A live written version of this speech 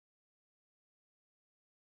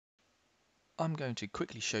I'm going to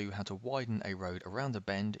quickly show you how to widen a road around a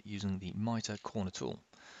bend using the Mitre Corner tool.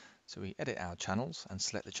 So we edit our channels and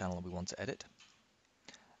select the channel we want to edit,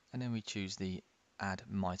 and then we choose the Add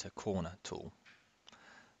Mitre Corner tool.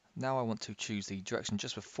 Now I want to choose the direction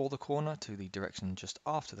just before the corner to the direction just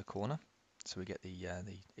after the corner, so we get the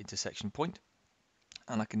intersection point,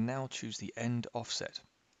 and I can now choose the end offset.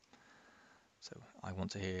 So I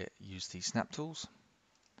want to use the snap tools.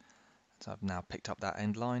 So I've now picked up that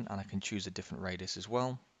end line, and I can choose a different radius as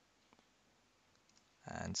well.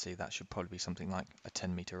 And see, that should probably be something like a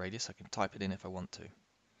 10 meter radius. I can type it in if I want to.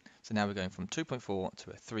 So now we're going from 2.4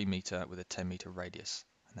 to a 3 meter with a 10 meter radius,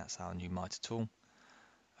 and that's our new Mitre tool.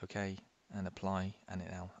 OK, and apply, and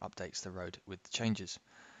it now updates the road with the changes.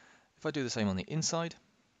 If I do the same on the inside,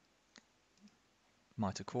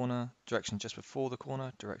 Mitre corner, direction just before the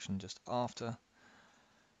corner, direction just after,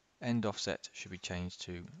 end offset should be changed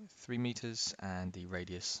to 3 meters, and the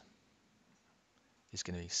radius is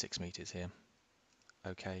going to be 6 meters here.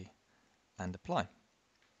 OK, and apply.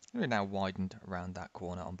 We're now widened around that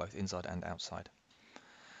corner on both inside and outside.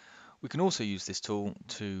 We can also use this tool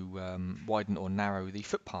to widen or narrow the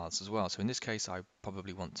footpaths as well. So in this case, I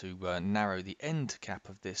probably want to narrow the end cap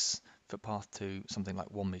of this footpath to something like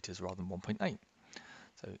 1 meters rather than 1.8.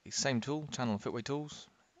 So the same tool, channel and footway tools,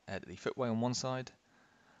 edit the footway on one side,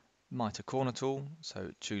 Mitre corner tool, so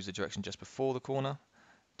choose the direction just before the corner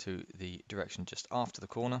to the direction just after the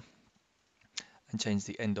corner, and change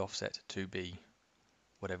the end offset to be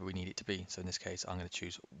whatever we need it to be. So in this case, I'm going to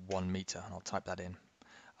choose 1 meter, and I'll type that in.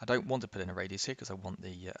 I don't want to put in a radius here because I want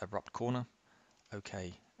the abrupt corner.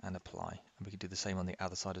 OK, and apply. And we can do the same on the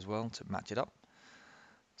other side as well to match it up.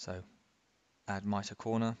 So add Mitre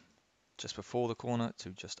corner just before the corner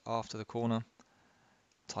to just after the corner.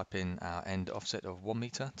 Type in our end offset of 1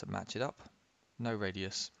 meter to match it up. No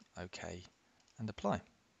radius. OK, and apply.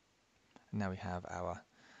 And now we have our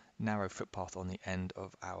narrow footpath on the end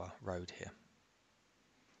of our road here.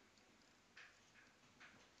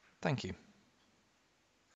 Thank you.